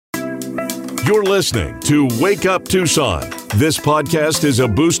You're listening to Wake Up Tucson. This podcast is a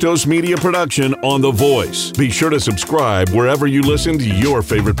Bustos Media production on The Voice. Be sure to subscribe wherever you listen to your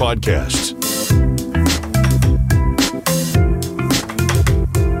favorite podcasts.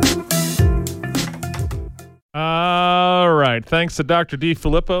 All right. Thanks to Dr. D.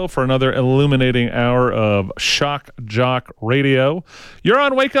 Filippo for another illuminating hour of Shock Jock Radio. You're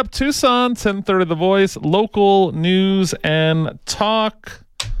on Wake Up Tucson, 10:30 The Voice, local news and talk.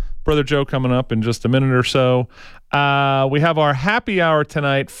 Brother Joe coming up in just a minute or so. We have our happy hour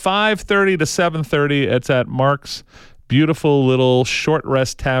tonight, 5:30 to 7:30. It's at Mark's beautiful little short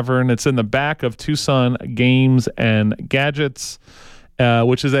rest tavern. It's in the back of Tucson Games and Gadgets,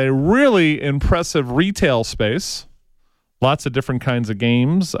 which is a really impressive retail space. Lots of different kinds of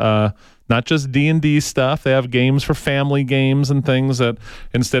games, not just D&D stuff. They have games for family games and things that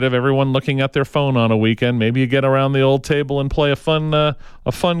instead of everyone looking at their phone on a weekend, maybe you get around the old table and play a fun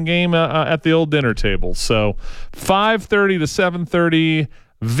game at the old dinner table. So 5:30 to 7:30,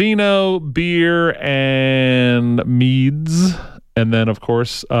 vino, beer, and meads. And then, of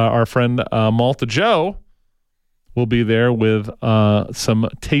course, our friend Malta Joe will be there with some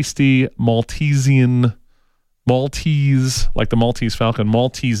tasty Maltese, like the Maltese Falcon,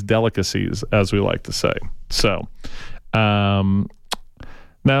 Maltese delicacies, as we like to say. So, now,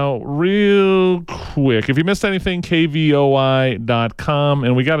 real quick, if you missed anything, kvoi.com,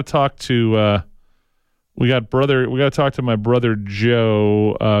 and we got to talk to talk to my brother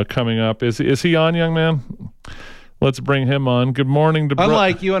Joe coming up. Is he on, young man? Let's bring him on. Good morning to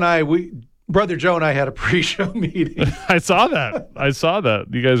Unlike you and I, Brother Joe and I had a pre-show meeting. I saw that.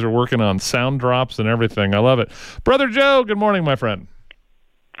 You guys are working on sound drops and everything. I love it. Brother Joe, good morning, my friend.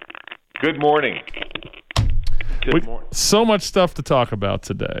 Good morning. So much stuff to talk about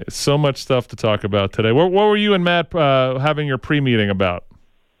today. What were you and Matt having your pre-meeting about?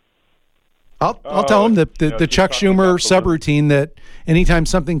 I'll tell them the Chuck Schumer subroutine that anytime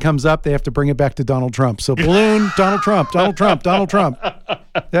something comes up, they have to bring it back to Donald Trump. So balloon, Donald Trump.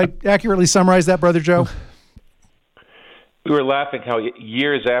 Did I accurately summarize that, Brother Joe? We were laughing how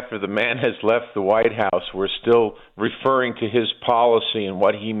years after the man has left the White House, we're still referring to his policy and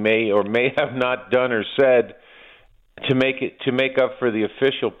what he may or may have not done or said to make up for the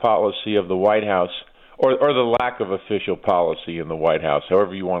official policy of the White House or the lack of official policy in the White House,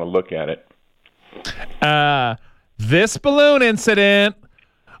 however you want to look at it. This balloon incident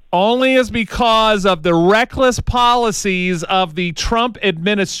only is because of the reckless policies of the Trump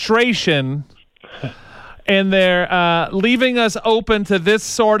administration, and they're leaving us open to this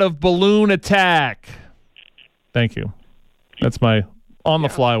sort of balloon attack. Thank you. That's my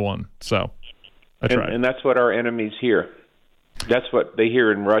on-the-fly one. So I tried. And that's what our enemies hear. That's what they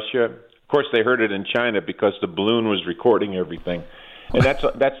hear in Russia. Of course, they heard it in China because the balloon was recording everything, and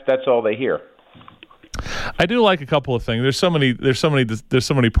that's all they hear. I do like a couple of things. There's so many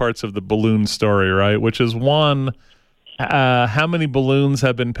parts of the balloon story, right? Which is one, how many balloons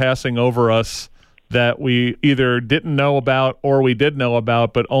have been passing over us that we either didn't know about or we did know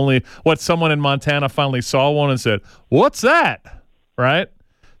about, but only someone in Montana finally saw one and said, "What's that?" Right?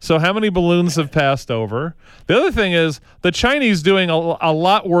 So how many balloons have passed over? The other thing is the Chinese doing a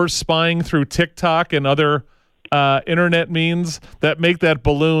lot worse spying through TikTok and other internet means that make that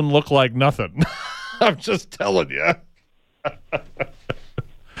balloon look like nothing. I'm just telling you.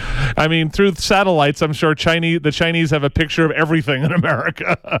 I mean, through satellites, I'm sure the Chinese have a picture of everything in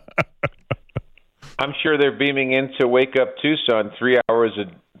America. I'm sure they're beaming into Wake Up Tucson 3 hours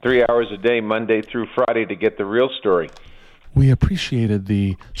a day, Monday through Friday, to get the real story. We appreciated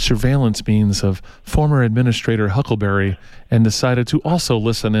the surveillance means of former Administrator Huckleberry and decided to also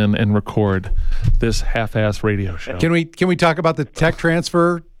listen in and record this half-ass radio show. Can we talk about the tech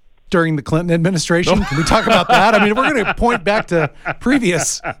transfer during the Clinton administration? Can we talk about that? I mean, we're going to point back to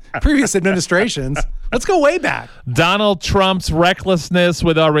previous administrations. Let's go way back. Donald Trump's recklessness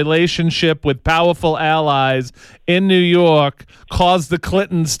with our relationship with powerful allies in New York caused the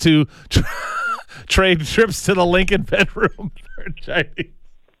Clintons to trade trips to the Lincoln bedroom for Chinese.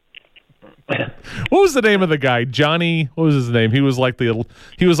 What was the name of the guy? Johnny. What was his name? He was like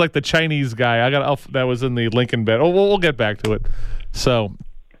the Chinese guy. That was in the Lincoln bed. Oh, we'll get back to it. So.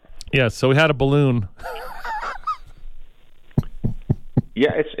 Yeah, so we had a balloon.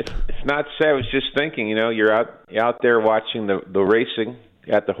 Yeah, it's not sad. I was just thinking, you're out there watching the racing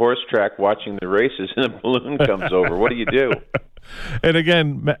at the horse track, watching the races, and a balloon comes over. What do you do? And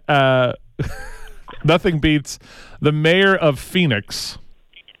again, nothing beats the mayor of Phoenix,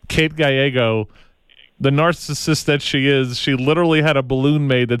 Kate Gallego, the narcissist that she is, she literally had a balloon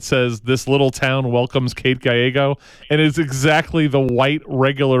made that says, "This little town welcomes Kate Gallego," and it's exactly the white,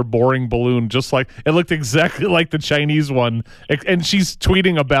 regular, boring balloon, just like it looked exactly like the Chinese one, and she's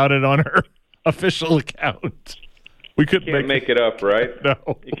tweeting about it on her official account. We couldn't make it up, right? No,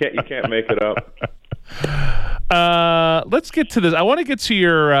 you can't make it up. Let's get to this. I want to get to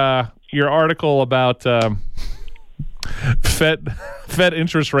your article about Fed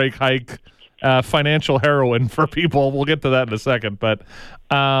interest rate hike. Financial heroin for people. We'll get to that in a second. But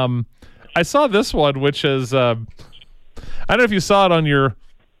I saw this one, which is, I don't know if you saw it on your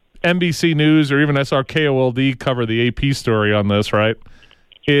NBC News or even I saw KOLD cover the AP story on this, right?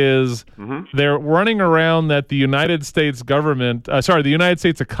 They're running around that the United States government, the United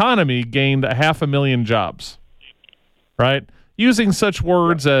States economy gained 500,000 jobs, right? Using such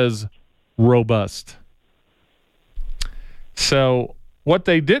words as robust. So what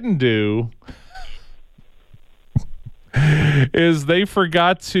they didn't do is they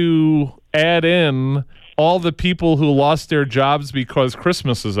forgot to add in all the people who lost their jobs because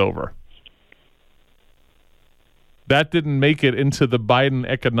Christmas is over. That didn't make it into the Biden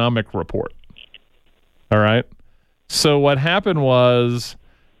economic report. All right. So what happened was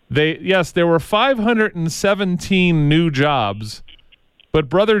there were 517 new jobs, but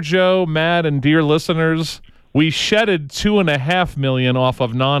Brother Joe, Matt, and dear listeners, we shedded 2.5 million off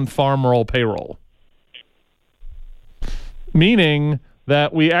of non-farm roll payroll, meaning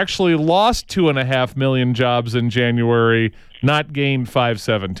that we actually lost 2.5 million jobs in January, not gained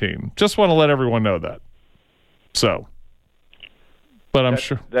 517. Just want to let everyone know that. So, but I'm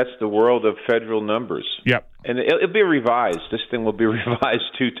sure that's the world of federal numbers. Yep, and it'll be revised. This thing will be revised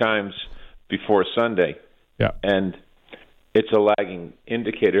 2 times before Sunday. Yeah, and it's a lagging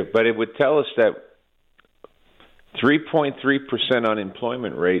indicator, but it would tell us that 3.3%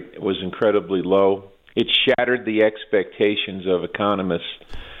 unemployment rate was incredibly low. It shattered the expectations of economists,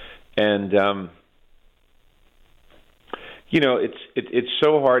 and it's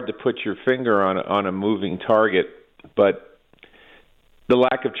so hard to put your finger on a moving target. But the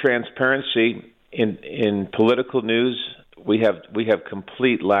lack of transparency in political news, we have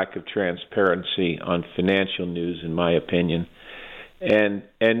complete lack of transparency on financial news, in my opinion, and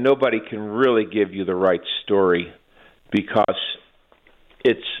nobody can really give you the right story, because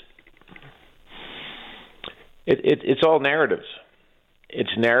it's all narratives. It's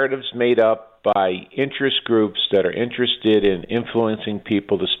narratives made up by interest groups that are interested in influencing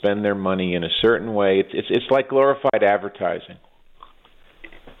people to spend their money in a certain way. It's like glorified advertising.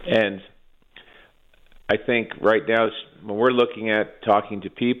 And I think right now, when we're looking at talking to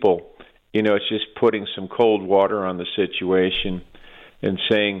people, it's just putting some cold water on the situation and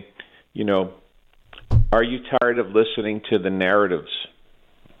saying, are you tired of listening to the narratives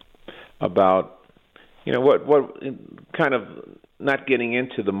about, what kind of, not getting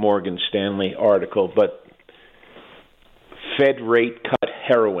into the Morgan Stanley article, but Fed rate cut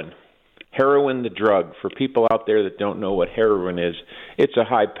heroin. Heroin, the drug. For people out there that don't know what heroin is, it's a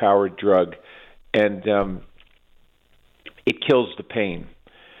high-powered drug, and it kills the pain.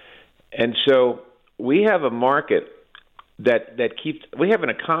 And so we have a market we have an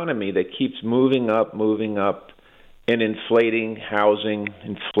economy that keeps moving up, and inflating housing,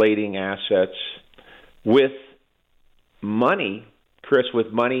 inflating assets with money, Chris,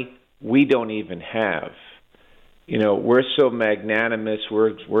 we don't even have. We're so magnanimous.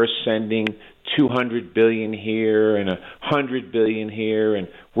 We're sending $200 billion here and $100 billion here, and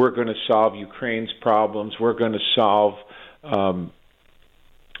we're going to solve Ukraine's problems. We're going to solve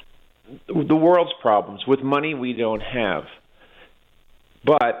the world's problems with money we don't have.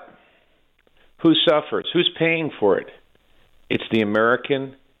 But who suffers? Who's paying for it? It's the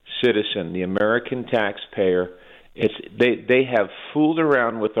American citizen, the American taxpayer. They have fooled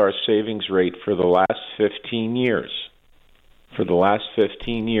around with our savings rate for the last 15 years. For the last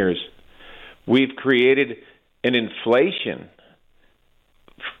 15 years, we've created an inflation,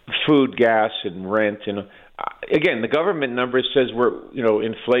 food, gas, and rent, and again, the government number says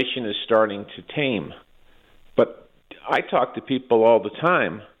inflation is starting to tame. But I talk to people all the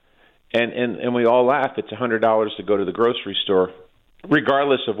time, and we all laugh. It's $100 to go to the grocery store,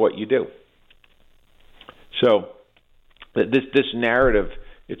 regardless of what you do. So this narrative,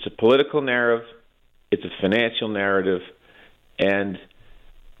 it's a political narrative, it's a financial narrative, and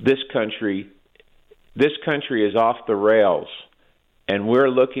this country is off the rails. And we're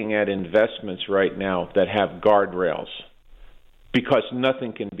looking at investments right now that have guardrails, because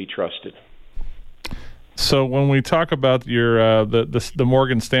nothing can be trusted. So when we talk about your the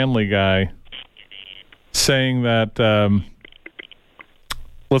Morgan Stanley guy saying that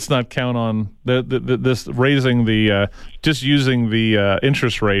let's not count on this raising just using the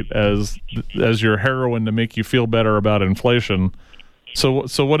interest rate as your heroin to make you feel better about inflation. So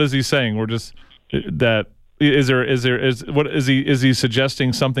what is he saying? We're just that is he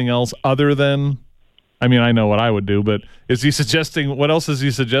suggesting something else other than? I mean, I know what I would do, but what else is he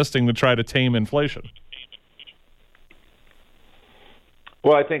suggesting to try to tame inflation?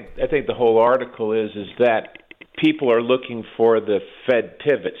 Well, I think the whole article is that people are looking for the Fed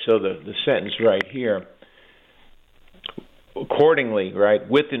pivot. So the sentence right here, accordingly, right,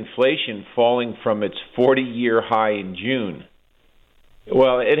 with inflation falling from its 40-year high in June.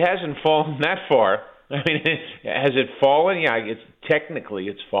 Well, it hasn't fallen that far. I mean, has it fallen? Yeah, technically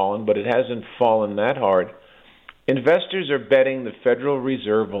it's fallen, but it hasn't fallen that hard. Investors are betting the Federal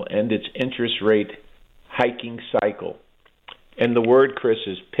Reserve will end its interest rate hiking cycle. And the word, Chris,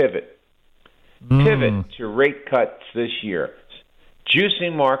 is pivot. Pivot to rate cuts this year,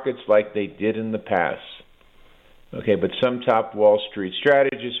 juicing markets like they did in the past. Okay, but some top Wall Street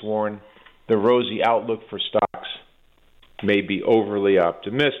strategists warn the rosy outlook for stocks may be overly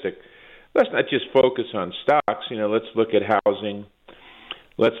optimistic. Let's not just focus on stocks. Let's look at housing.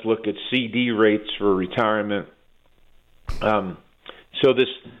 Let's look at CD rates for retirement. So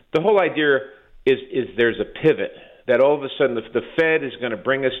the whole idea is there's a pivot. That all of a sudden the Fed is going to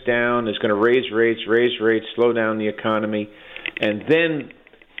bring us down, is going to raise rates, slow down the economy, and then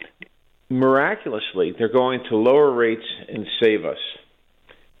miraculously they're going to lower rates and save us.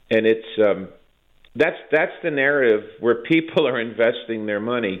 And it's that's the narrative where people are investing their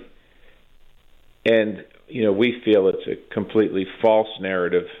money, and we feel it's a completely false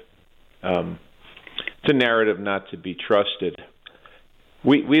narrative. It's a narrative not to be trusted.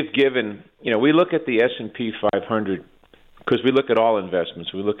 We've given, we look at the S&P 500 because we look at all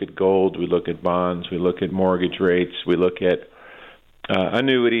investments. We look at gold, we look at bonds, we look at mortgage rates, we look at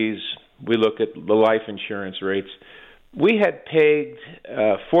annuities, we look at the life insurance rates. We had pegged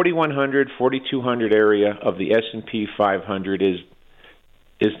 4,100, 4,200 area of the S&P 500 is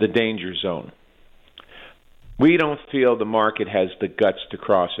the danger zone. We don't feel the market has the guts to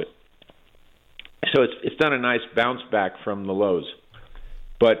cross it. So it's done a nice bounce back from the lows.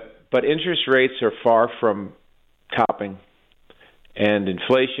 But interest rates are far from topping, and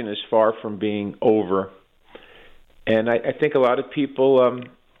inflation is far from being over. And I think a lot of people,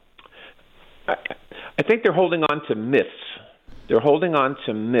 I think they're holding on to myths. They're holding on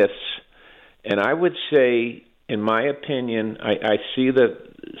to myths, and I would say, in my opinion, I see that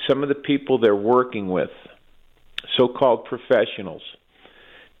some of the people they're working with, so-called professionals,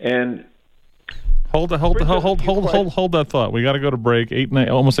 and Hold that thought. We got to go to break.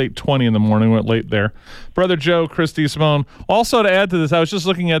 Almost 8:20 in the morning. Went late there. Brother Joe, Christy Simone. Also, to add to this, I was just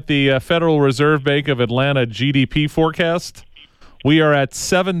looking at the Federal Reserve Bank of Atlanta GDP forecast. We are at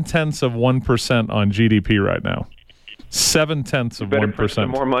 0.7% on GDP right now. 0.7%. Better print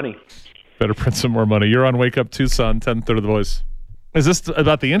some more money. Better print some more money. You're on Wake Up Tucson, 10:30 The Voice. Is this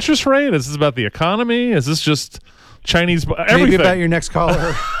about the interest rate? Is this about the economy? Is this just Chinese? Everything. Maybe about your next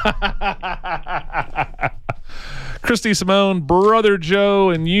caller. Christy Simone, Brother Joe,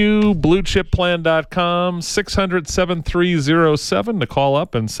 and you, BlueChipPlan.com, 600-7307 to call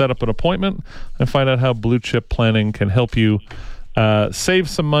up and set up an appointment and find out how Blue Chip Planning can help you save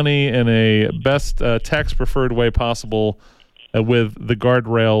some money in a best tax-preferred way possible with the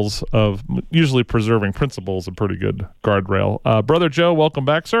guardrails of usually preserving principle is a pretty good guardrail. Brother Joe, welcome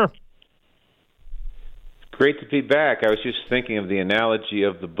back, sir. Great to be back. I was just thinking of the analogy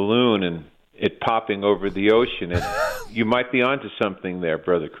of the balloon and it popping over the ocean, and you might be onto something there,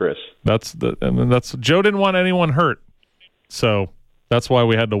 Brother Chris. That's Joe didn't want anyone hurt, so that's why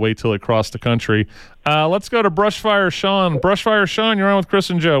we had to wait till it crossed the country. Let's go to Brushfire Sean. Brushfire Sean, you're on with Chris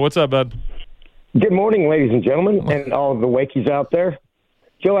and Joe. What's up, bud? Good morning, ladies and gentlemen, and all of the Wakies out there.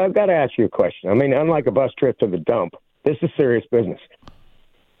 Joe, I've got to ask you a question. I mean, unlike a bus trip to the dump, this is serious business.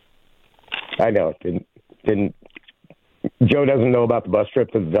 I know. Didn't Joe doesn't know about the bus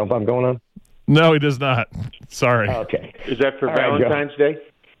trip to the dump I'm going on? No, he does not. Sorry. Okay. Is that for Valentine's Day?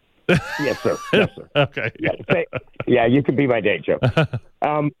 Yes, sir. Yes, sir. Okay. Yeah, you could be my date, Joe.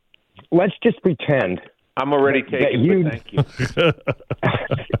 Let's just pretend. I'm already taken, but thank you.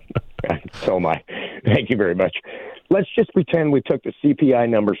 So am I. Thank you very much. Let's just pretend we took the CPI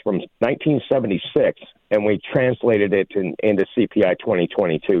numbers from 1976 and we translated it into CPI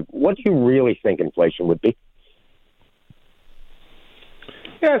 2022. What do you really think inflation would be?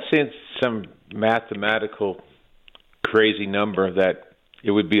 Yeah, I've seen some mathematical crazy number that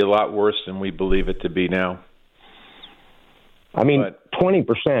it would be a lot worse than we believe it to be now. I mean,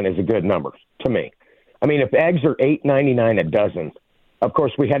 20% is a good number to me. I mean, if eggs are $8.99 a dozen Of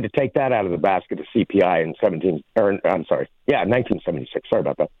course, we had to take that out of the basket of CPI in 1976. Sorry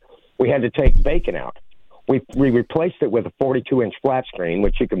about that. We had to take bacon out. We replaced it with a 42-inch flat screen,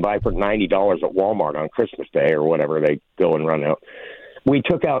 which you can buy for $90 at Walmart on Christmas Day or whatever they go and run out. We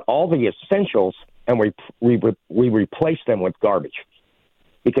took out all the essentials and we replaced them with garbage,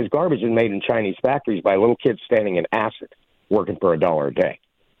 because garbage is made in Chinese factories by little kids standing in acid working for $1 a day.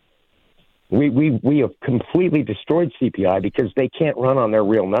 We have completely destroyed CPI because they can't run on their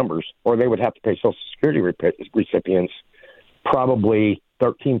real numbers, or they would have to pay Social Security recipients probably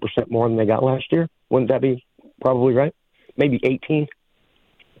 13% more than they got last year. Wouldn't that be probably right? Maybe 18.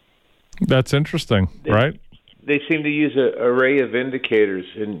 That's interesting, right? They seem to use an array of indicators,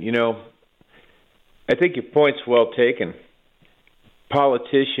 and I think your point's well taken.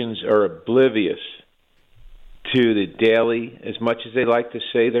 Politicians are oblivious to the daily, as much as they like to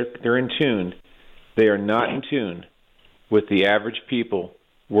say they're in tune. They are not in tune with the average people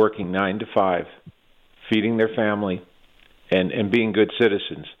working 9 to 5, feeding their family, and being good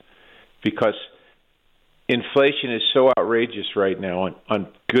citizens, because inflation is so outrageous right now on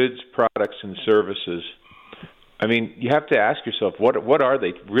goods, products, and services. I mean, you have to ask yourself, what are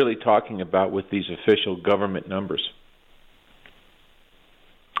they really talking about with these official government numbers?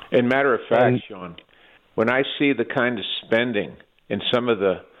 And matter of fact, Sean, when I see the kind of spending and some of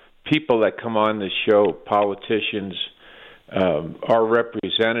the people that come on the show, politicians, our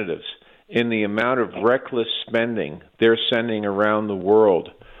representatives, in the amount of reckless spending they're sending around the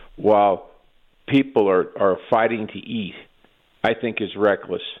world while people are fighting to eat, I think is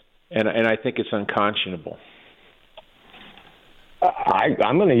reckless, and I think it's unconscionable.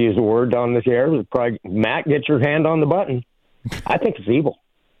 I'm going to use a word on this air. Probably, Matt, get your hand on the button. I think it's evil.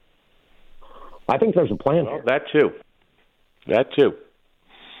 I think there's a plan here. That too.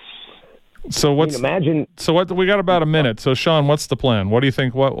 So what's imagine? So what? We got about a minute. So Sean, what's the plan? What do you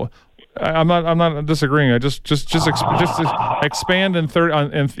think? I'm not disagreeing. I just expand in 30.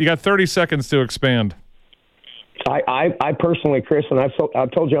 And you got 30 seconds to expand. I personally, Chris, and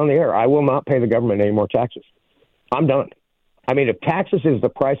I've told you on the air, I will not pay the government any more taxes. I'm done. I mean, if taxes is the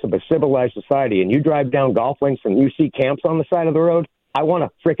price of a civilized society, and you drive down golf links and you see camps on the side of the road, I want a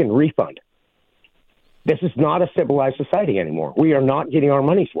freaking refund. This is not a civilized society anymore. We are not getting our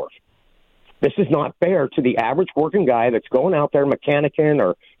money's worth. This is not fair to the average working guy that's going out there mechanicking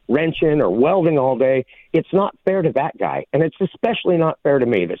or wrenching or welding all day. It's not fair to that guy, and it's especially not fair to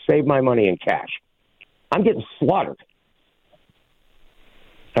me that saved my money in cash. I'm getting slaughtered,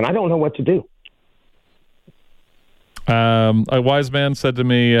 and I don't know what to do. A wise man said to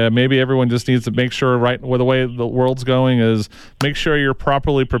me, maybe everyone just needs to make sure, right, with the way the world's going, is make sure you're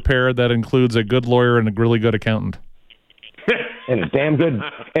properly prepared. That includes a good lawyer and a really good accountant. And a damn good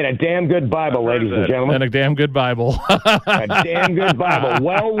Bible, ladies and gentlemen. And a damn good Bible. A damn good Bible.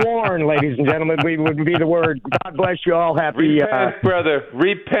 Well worn, ladies and gentlemen, would be the word. God bless you all. Happy repent, brother.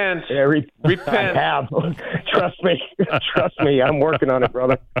 Repent. Repent. I have. Trust me. I'm working on it,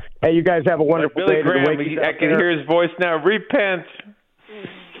 brother. Hey, you guys have a wonderful day. Graham, I can hear his voice now. Repent.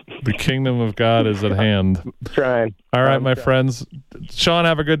 The kingdom of God is at hand. Trying. All right, my friends. Sean,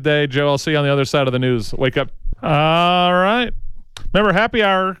 have a good day. Joe, I'll see you on the other side of the news. Wake up. All right. Remember, happy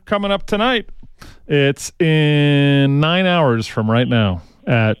hour coming up tonight. It's in 9 hours from right now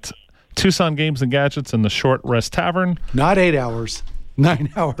at Tucson Games and Gadgets in the Short Rest Tavern. Not 8 hours,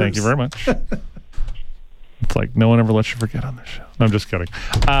 9 hours. Thank you very much. It's like no one ever lets you forget on this show. No, I'm just kidding.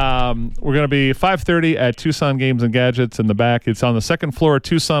 We're going to be 5:30 at Tucson Games and Gadgets in the back. It's on the second floor of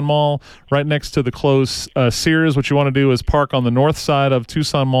Tucson Mall, right next to the closed Sears. What you want to do is park on the north side of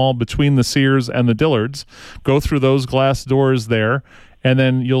Tucson Mall between the Sears and the Dillards. Go through those glass doors there, and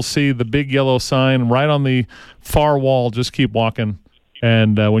then you'll see the big yellow sign right on the far wall. Just keep walking,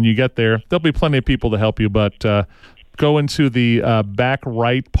 and when you get there, there'll be plenty of people to help you, but go into the back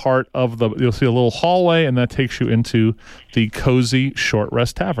right part of you'll see a little hallway, and that takes you into the Cozy Short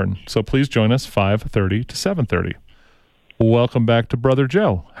Rest Tavern. So please join us 5:30 to 7:30. Welcome back to Brother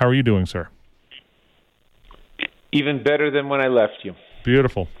Joe. How are you doing, sir? Even better than when I left you.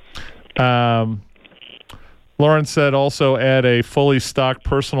 Beautiful. Lauren said also add a fully stocked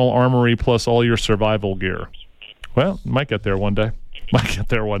personal armory plus all your survival gear. Well, might get there one day.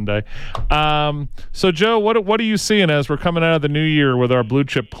 So Joe, what are you seeing as we're coming out of the new year with our blue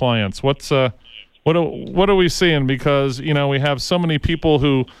chip clients? What are we seeing? Because we have so many people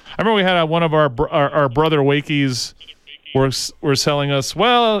who. I remember we had one of our brother Wakies were telling us,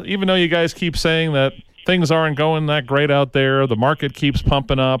 well, even though you guys keep saying that things aren't going that great out there, the market keeps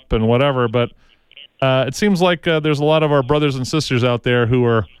pumping up and whatever, but it seems like there's a lot of our brothers and sisters out there who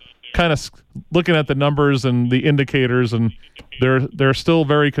are kind of looking at the numbers and the indicators, and they're still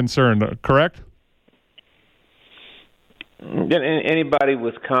very concerned. Correct? Anybody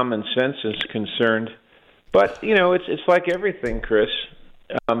with common sense is concerned, but it's like everything, Chris.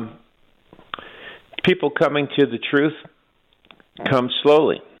 People coming to the truth come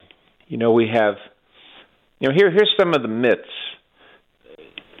slowly. We have. Here's some of the myths.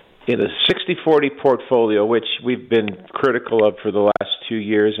 In a 60-40 portfolio, which we've been critical of for the last 2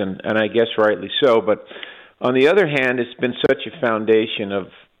 years, and I guess rightly so, but on the other hand, it's been such a foundation of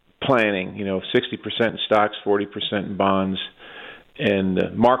planning, 60% in stocks, 40% in bonds,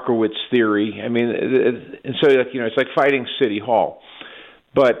 and Markowitz theory. I mean, and so, it's like fighting City Hall.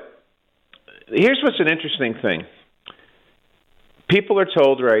 But here's what's an interesting thing. People are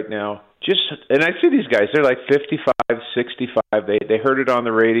told right now, and I see these guys, they're like 55, 65. They heard it on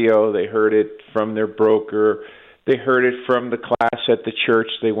the radio. They heard it from their broker. They heard it from the class at the church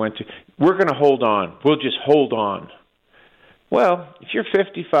they went to. We're going to hold on. We'll just hold on. Well, if you're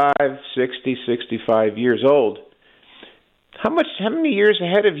 55, 60, 65 years old, how many years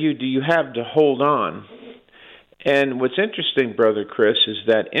ahead of you do you have to hold on? And what's interesting, Brother Chris, is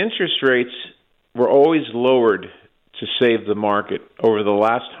that interest rates were always lowered to save the market over the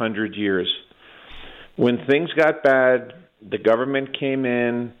last 100 years. When things got bad, the government came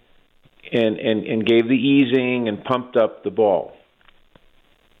in and gave the easing and pumped up the ball.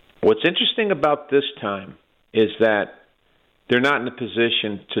 What's interesting about this time is that they're not in a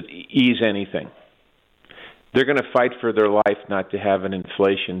position to ease anything. They're going to fight for their life not to have an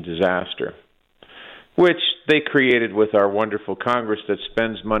inflation disaster, which they created with our wonderful Congress that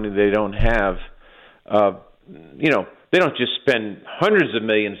spends money they don't have. They don't just spend hundreds of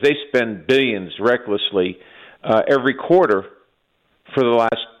millions. They spend billions recklessly every quarter for the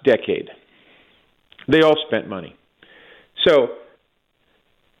last decade. They all spent money. So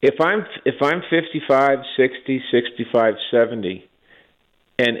if I'm 55, 60, 65, 70,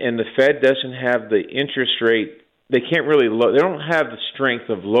 and the Fed doesn't have the interest rate, they can't really they don't have the strength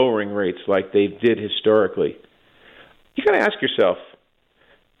of lowering rates like they did historically. You got to ask yourself,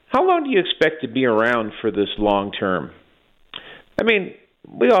 how long do you expect to be around for this long term? I mean,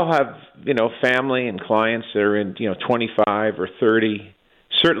 we all have, family and clients that are in, 25 or 30.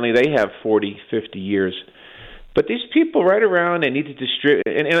 Certainly they have 40, 50 years. But these people right around, they need to distribute,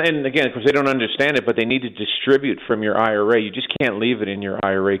 and again, of course, they don't understand it, but they need to distribute from your IRA. You just can't leave it in your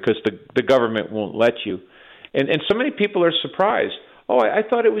IRA because the government won't let you. And so many people are surprised. Oh, I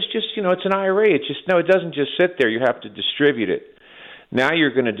thought it was just, it's an IRA. No, it doesn't just sit there. You have to distribute it. Now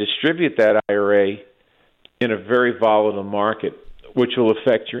you're going to distribute that IRA in a very volatile market, which will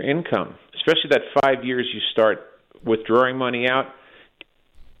affect your income, especially that 5 years you start withdrawing money out.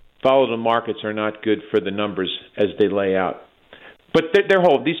 Volatile markets are not good for the numbers as they lay out. But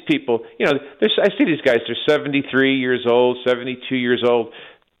these people, I see these guys, they're 73 years old, 72 years old.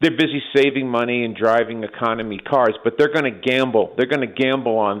 They're busy saving money and driving economy cars, but they're going to gamble. They're going to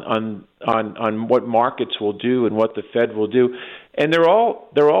gamble on what markets will do and what the Fed will do. And they're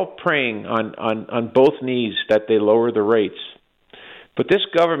all praying on both knees that they lower the rates. But this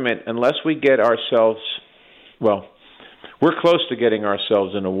government, unless we get ourselves, we're close to getting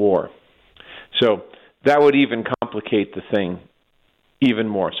ourselves in a war. So that would even complicate the thing even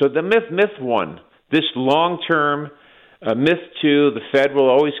more. So the myth one, this long-term, myth two, the Fed will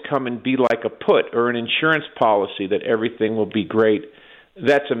always come and be like a put or an insurance policy that everything will be great.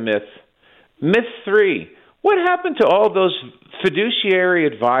 That's a myth. Myth three, what happened to all those fiduciary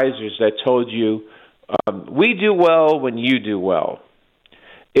advisors that told you, we do well when you do well?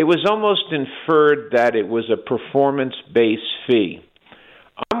 It was almost inferred that it was a performance-based fee.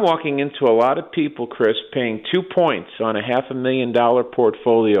 I'm walking into a lot of people, Chris, paying 2 points on a $500,000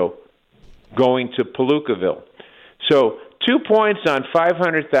 portfolio going to Palookaville. So 2 points on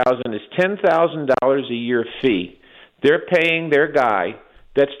 $500,000 is $10,000 a year fee. They're paying their guy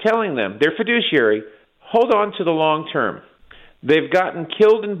that's telling them, their fiduciary, hold on to the long term. They've gotten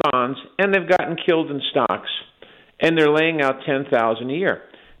killed in bonds and they've gotten killed in stocks, and they're laying out $10,000 a year.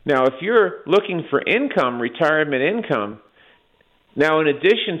 Now, if you're looking for income, retirement income, now in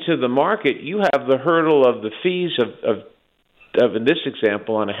addition to the market, you have the hurdle of the fees of in this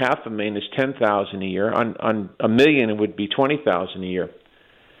example, on a $500,000 is $10,000 a year. On $1 million, it would be $20,000 a year.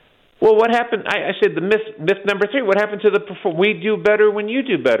 Well, what happened? I said the myth number three. What happened to we do better when you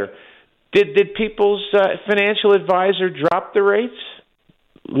do better? Did people's financial advisor drop the rates,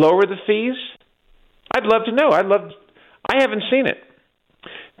 lower the fees? I'd love to know. I haven't seen it.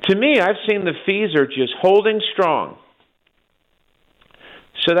 To me, I've seen the fees are just holding strong.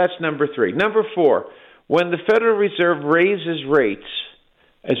 So that's number three. Number four, when the Federal Reserve raises rates,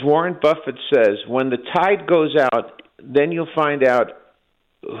 as Warren Buffett says, when the tide goes out, then you'll find out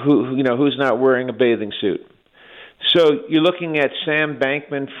who's not wearing a bathing suit. So you're looking at Sam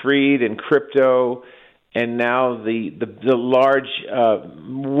Bankman-Fried and crypto, and now the large,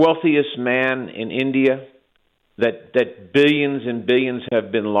 wealthiest man in India, that billions and billions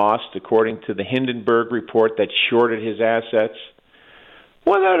have been lost, according to the Hindenburg report that shorted his assets.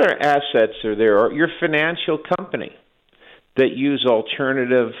 What other assets are there? Or your financial company that use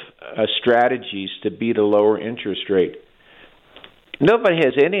alternative strategies to beat a lower interest rate. Nobody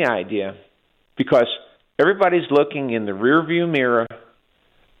has any idea, because everybody's looking in the rearview mirror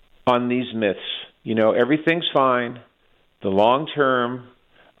on these myths. Everything's fine. The long term,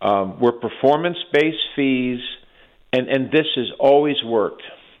 we're performance-based fees, and this has always worked.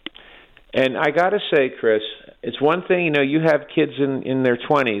 And I got to say, Chris, it's one thing, you have kids in their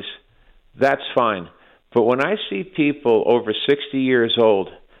 20s, that's fine. But when I see people over 60 years old,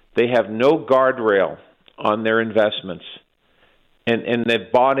 they have no guardrail on their investments, and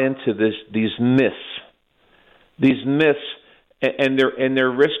they've bought into these myths. These myths, and they're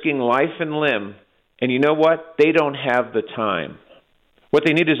risking life and limb. And you know what? They don't have the time. What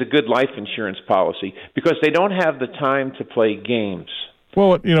they need is a good life insurance policy, because they don't have the time to play games. Well,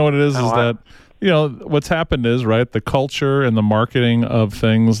 what it is that what's happened is, right, the culture and the marketing of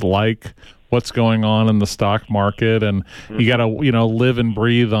things like what's going on in the stock market, and you got to live and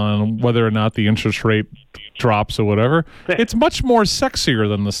breathe on whether or not the interest rate drops or whatever. It's much more sexier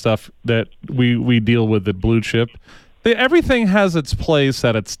than the stuff that we deal with at Blue Chip. Everything has its place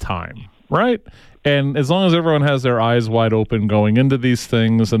at its time, right? And as long as everyone has their eyes wide open going into these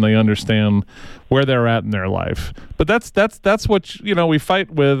things, and they understand where they're at in their life. But that's what we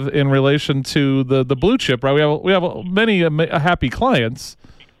fight with in relation to the Blue Chip, right? We have many happy clients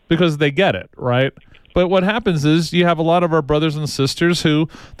because they get it, right? But what happens is you have a lot of our brothers and sisters who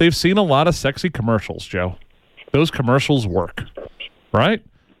they've seen a lot of sexy commercials, Joe. Those commercials work, right?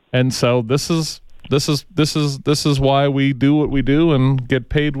 And so this is why we do what we do and get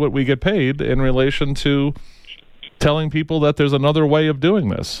paid what we get paid in relation to telling people that there's another way of doing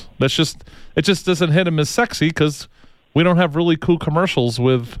this. It just doesn't hit them as sexy because we don't have really cool commercials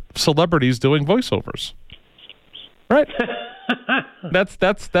with celebrities doing voiceovers, right?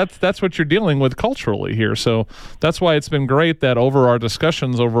 That's what you're dealing with culturally here. So that's why it's been great that over our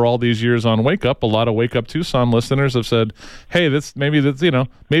discussions over all these years on Wake Up, a lot of Wake Up Tucson listeners have said, "Hey,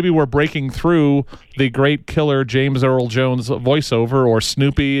 maybe we're breaking through the great killer James Earl Jones voiceover, or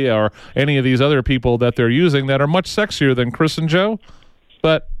Snoopy, or any of these other people that they're using that are much sexier than Chris and Joe,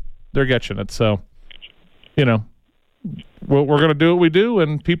 but they're getting it." So, we're going to do what we do,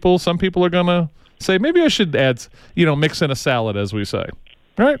 and some people are going to say, maybe I should add, mix in a salad, as we say,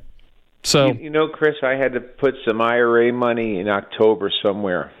 right? So, Chris, I had to put some IRA money in October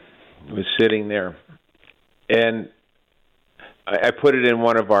somewhere. It was sitting there, and I put it in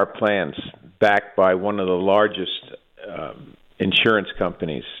one of our plans, backed by one of the largest insurance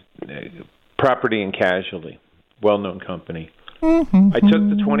companies, Property and Casualty, well-known company. I took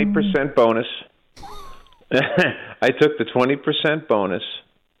the 20% bonus.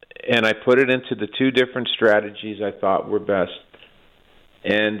 And I put it into the two different strategies I thought were best.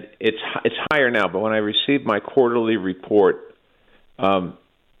 And it's higher now, but when I received my quarterly report,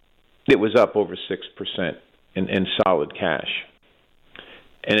 it was up over 6% in solid cash.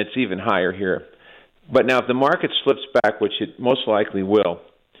 And it's even higher here. But now if the market slips back, which it most likely will,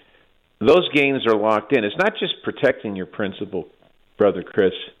 those gains are locked in. It's not just protecting your principal, Brother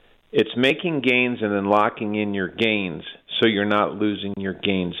Chris. It's making gains and then locking in your gains so you're not losing your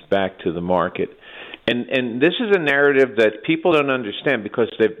gains back to the market. And this is a narrative that people don't understand because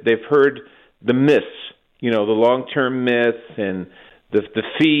they've heard the myths, the long-term myth and the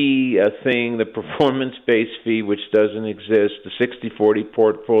fee thing, the performance-based fee, which doesn't exist, the 60-40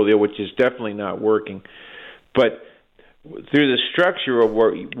 portfolio, which is definitely not working. But through the structure of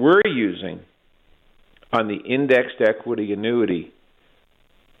what we're using on the indexed equity annuity,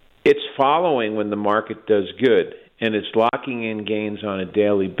 it's following when the market does good, and it's locking in gains on a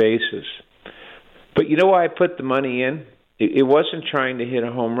daily basis. But you know why I put the money in? It wasn't trying to hit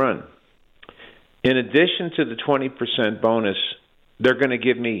a home run. In addition to the 20% bonus, they're going to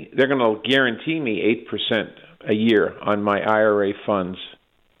guarantee me 8% a year on my IRA funds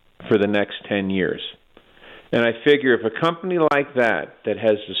for the next 10 years. And I figure if a company like that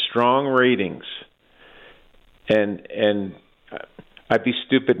has the strong ratings, and I'd be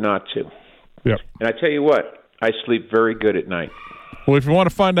stupid not to. Yep. And I tell you what, I sleep very good at night. Well, if you want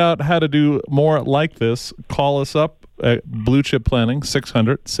to find out how to do more like this, call us up at Blue Chip Planning,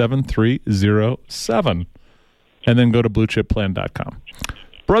 600-7307. And then go to bluechipplan.com.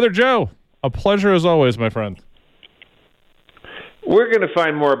 Brother Joe, a pleasure as always, my friend. We're going to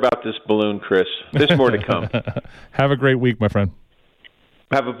find more about this balloon, Chris. There's more to come. Have a great week, my friend.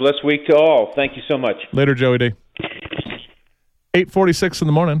 Have a blessed week to all. Thank you so much. Later, Joey D. 8:46 in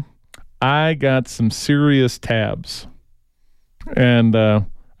the morning. I got some serious tabs. And I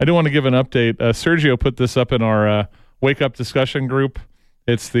do want to give an update. Sergio put this up in our Wake Up discussion group.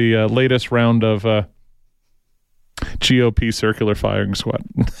 It's the latest round of GOP circular firing squad.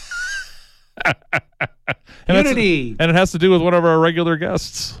 Unity. And it has to do with one of our regular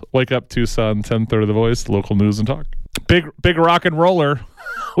guests. Wake Up Tucson, 10:30 The Voice, local news and talk. Big rock and roller,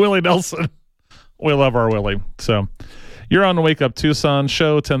 Willie Nelson. We love our Willie. So you're on the Wake Up Tucson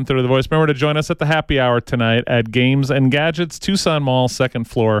show, 10:30 The Voice. Remember to join us at the happy hour tonight at Games and Gadgets, Tucson Mall, second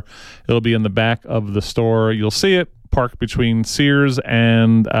floor. It'll be in the back of the store. You'll see it parked between Sears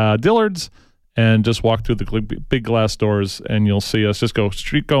and Dillard's, and just walk through the big glass doors and you'll see us. Just go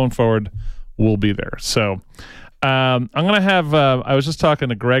street going forward. We'll be there. So I'm going to have I was just talking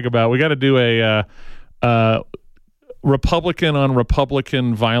to Greg about we got to do a Republican on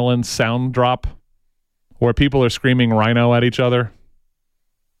Republican violence sound drop where people are screaming rhino at each other.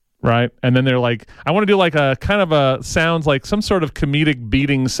 Right. And then they're like, I want to do like a kind of a sounds like some sort of comedic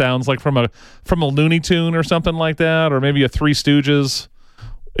beating sounds like from a Looney Tune or something like that, or maybe a Three Stooges,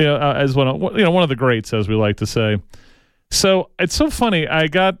 as one of the greats, as we like to say. So it's so funny. I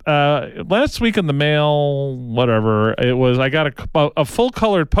got last week in the mail, whatever it was, I got a full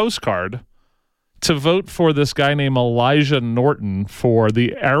colored postcard to vote for this guy named Elijah Norton for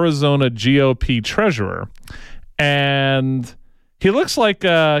the Arizona GOP treasurer. And he looks like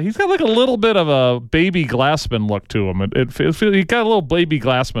he's got like a little bit of a Baby Glassman look to him. He got a little Baby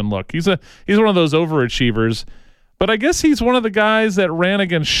Glassman look. He's one of those overachievers. But I guess he's one of the guys that ran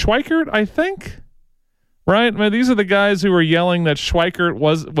against Schweikert, I think. Right? I mean, these are the guys who were yelling that Schweikert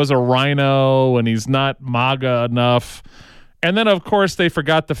was a rhino and he's not MAGA enough. And then, of course, they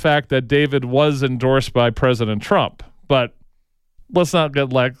forgot the fact that David was endorsed by President Trump. But let's not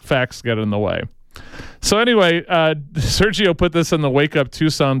let facts get in the way. So anyway, Sergio put this in the Wake Up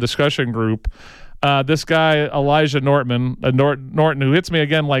Tucson discussion group. This guy, Elijah Norton, who hits me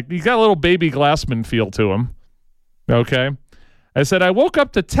again, like he's got a little Baby Glassman feel to him. Okay. I said, I woke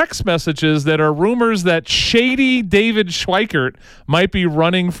up to text messages that are rumors that shady David Schweikert might be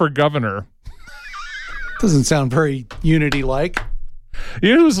running for governor. Doesn't sound very Unity-like.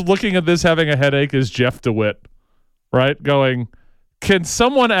 You know who's looking at this having a headache is Jeff DeWitt, right? Going, can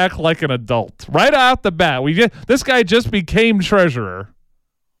someone act like an adult? Right out the bat. This guy just became treasurer,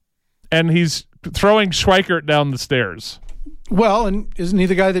 and he's throwing Schweikert down the stairs. Well, and isn't he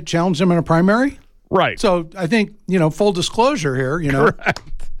the guy that challenged him in a primary? Right. So I think, full disclosure here, Correct.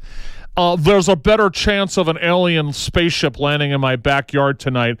 There's a better chance of an alien spaceship landing in my backyard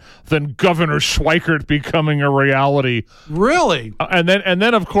tonight than Governor Schweikert becoming a reality. Really? And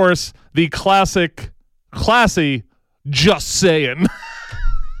then of course, the classy, just saying.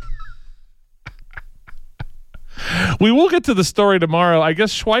 We will get to the story tomorrow. I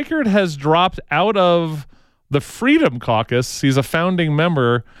guess Schweikert has dropped out of the Freedom Caucus. He's a founding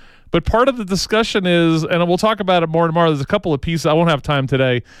member. But part of the discussion is, and we'll talk about it more tomorrow, there's a couple of pieces. I won't have time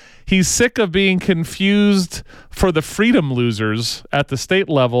today. He's sick of being confused for the freedom losers at the state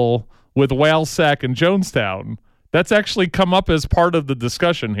level with Whalesack and Jonestown. That's actually come up as part of the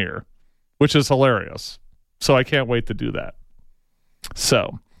discussion here, which is hilarious. So I can't wait to do that.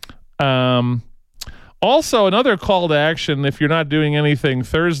 So, also another call to action, if you're not doing anything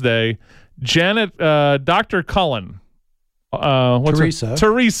Thursday, Dr. Cullen. Teresa.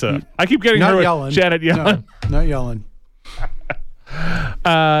 Teresa. I keep getting not her Yellen. Janet Yellen. No, not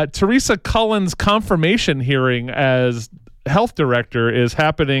Yellen. Teresa Cullen's confirmation hearing as health director is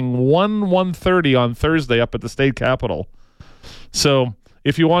happening 1:30 on Thursday up at the state capitol. So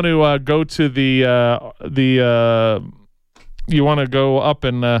if you want to go to you want to go up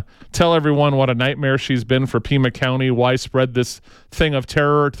and tell everyone what a nightmare she's been for Pima County, why spread this thing of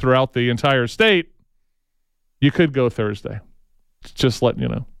terror throughout the entire state, you could go Thursday. Just letting you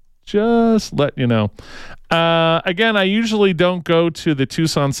know. Again, I usually don't go to the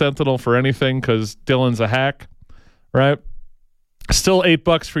Tucson Sentinel for anything because Dylan's a hack, right? Still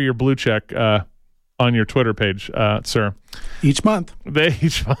 $8 for your blue check on your Twitter page, sir. Each month.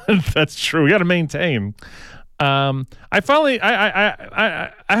 Each month. That's true. We got to maintain. I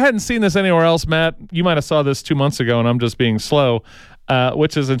hadn't seen this anywhere else, Matt. You might have saw this 2 months ago, and I'm just being slow,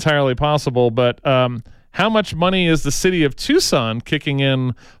 which is entirely possible. But how much money is the city of Tucson kicking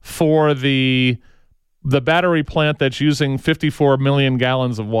in for the battery plant that's using 54 million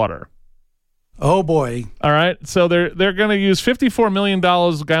gallons of water? Oh boy. All right. So they're going to use $54 million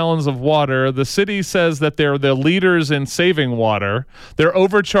gallons of water. The city says that they're the leaders in saving water. They're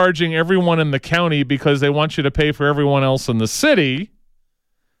overcharging everyone in the county because they want you to pay for everyone else in the city.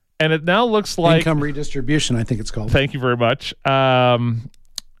 And it now looks like income redistribution, I think it's called. Thank you very much.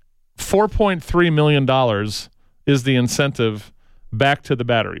 $4.3 million is the incentive back to the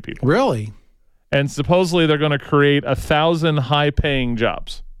battery people. Really? And supposedly they're going to create 1,000 high-paying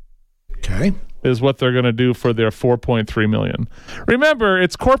jobs. Okay. Is what they're going to do for their $4.3 million. Remember,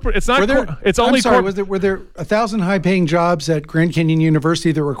 it's corporate. It's not. It's only. I'm sorry. Were there 1,000 high-paying jobs at Grand Canyon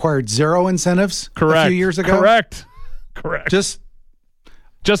University that required zero incentives? Correct. A few years ago. Correct. Just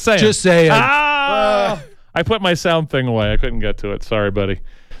saying. Just saying. I put my sound thing away. I couldn't get to it. Sorry, buddy.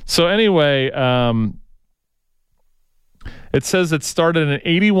 So anyway, it says it started at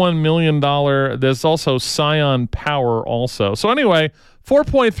 $81 million. There's also Scion Power also. So anyway,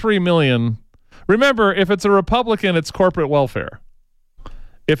 $4.3 million. Remember, if it's a Republican, it's corporate welfare.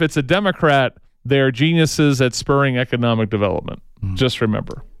 If it's a Democrat, they're geniuses at spurring economic development. Just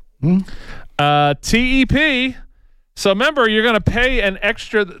remember. TEP. So remember, you're going to pay an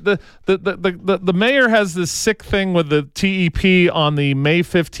extra. The mayor has this sick thing with the TEP on the May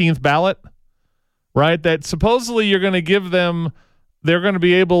 15th ballot, right? That supposedly you're going to give them. They're going to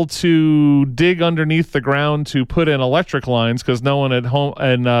be able to dig underneath the ground to put in electric lines because no one at home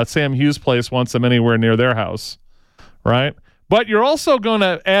and Sam Hughes' place wants them anywhere near their house, right? But you're also going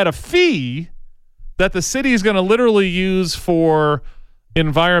to add a fee that the city is going to literally use for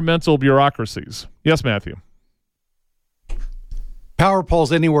environmental bureaucracies. Yes, Matthew. Power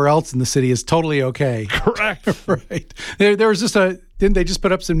poles anywhere else in the city is totally okay. Correct. Right. There was just didn't they just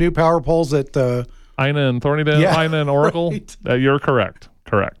put up some new power poles at Ina and Thornydale, Ina and Oracle. Right. You're correct.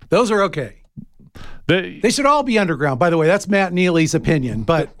 Correct. Those are okay. They should all be underground. By the way, that's Matt Neely's opinion,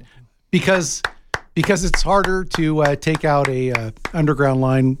 but because it's harder to take out a underground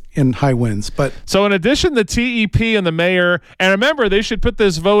line in high winds. But so in addition, the TEP and the mayor, and remember, they should put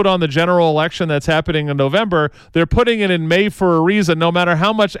this vote on the general election that's happening in November. They're putting it in May for a reason. No matter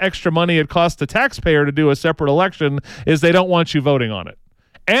how much extra money it costs the taxpayer to do a separate election, is they don't want you voting on it.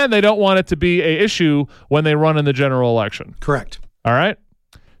 And they don't want it to be an issue when they run in the general election. Correct. All right.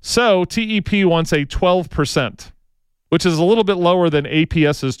 So TEP wants a 12%, which is a little bit lower than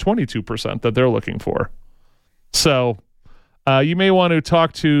APS's 22% that they're looking for. So you may want to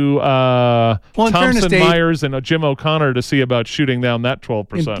talk to Thompson Myers and Jim O'Connor to see about shooting down that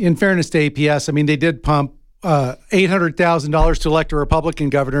 12%. In fairness to APS, I mean, they did pump $800,000 to elect a Republican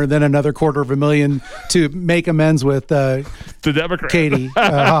governor, then another $250,000 to make amends with the Democrat Katie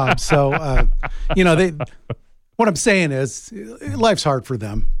Hobbs. So, what I'm saying is, life's hard for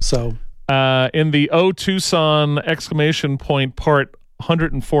them. So, in the O Tucson exclamation point part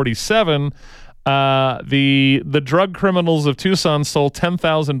 147, the drug criminals of Tucson stole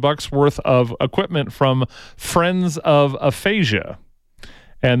 $10,000 worth of equipment from Friends of Aphasia.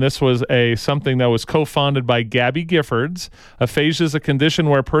 And this was something that was co-founded by Gabby Giffords. Aphasia is a condition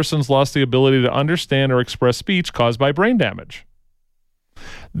where persons lost the ability to understand or express speech caused by brain damage.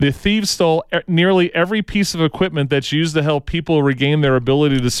 The thieves stole nearly every piece of equipment that's used to help people regain their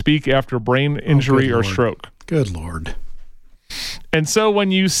ability to speak after brain injury or stroke. Good Lord. And so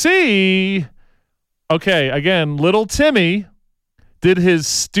when you see, okay, again, little Timmy did his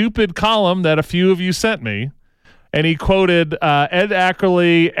stupid column that a few of you sent me, and he quoted Ed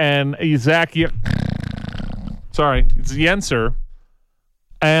Ackerley and Zach Yenser,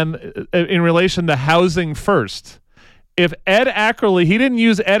 and in relation to housing first. If Ed Ackerley, he didn't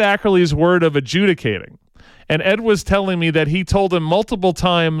use Ed Ackerley's word of adjudicating. And Ed was telling me that he told him multiple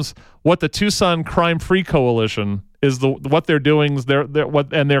times what the Tucson Crime Free Coalition is, what they're doing,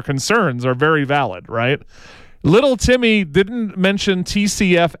 and their concerns are very valid, right? Little Timmy didn't mention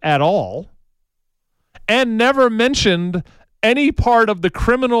TCF at all, and never mentioned any part of the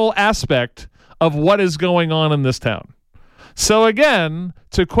criminal aspect of what is going on in this town. So again,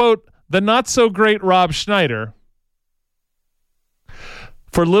 to quote the not-so-great Rob Schneider,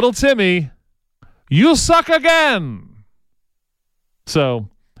 for little Timmy, you suck again. So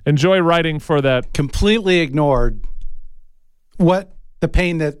enjoy writing for that. Completely ignored what the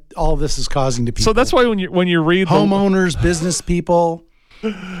pain that all of this is causing to people. So that's why when you read homeowners, business people,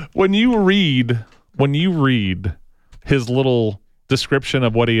 when you read his little description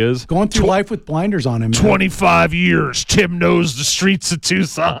of what he is, going through life with blinders on him. 25 years, Tim knows the streets of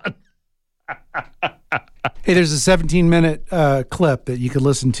Tucson. Hey, there's a 17-minute clip that you could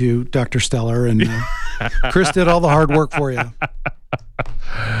listen to, Dr. Stellar, and Chris did all the hard work for you.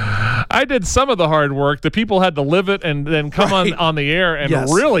 I did some of the hard work. The people had to live it and then come on the air and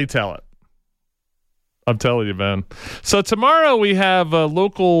really tell it. I'm telling you, man. So tomorrow we have a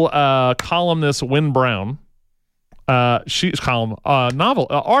local columnist, Wynn Brown. She's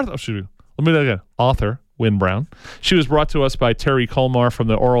author Wynn Brown. She was brought to us by Terry Colmar from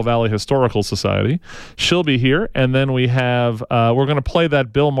the Oro Valley Historical Society. She'll be here, and then we have we're going to play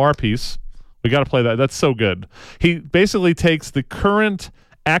that Bill Maher piece. We got to play that. That's so good. He basically takes the current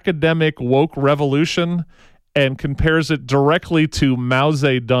academic woke revolution and compares it directly to Mao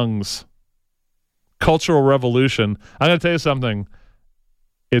Zedong's Cultural Revolution. I'm going to tell you something.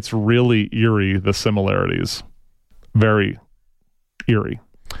 It's really eerie, the similarities. Very eerie.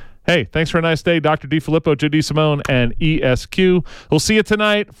 Hey, thanks for a nice day. Dr. DiFilippo, J.D. Simone, and ESQ. We'll see you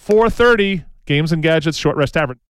tonight, 4:30. Games and Gadgets, Short Rest Tavern.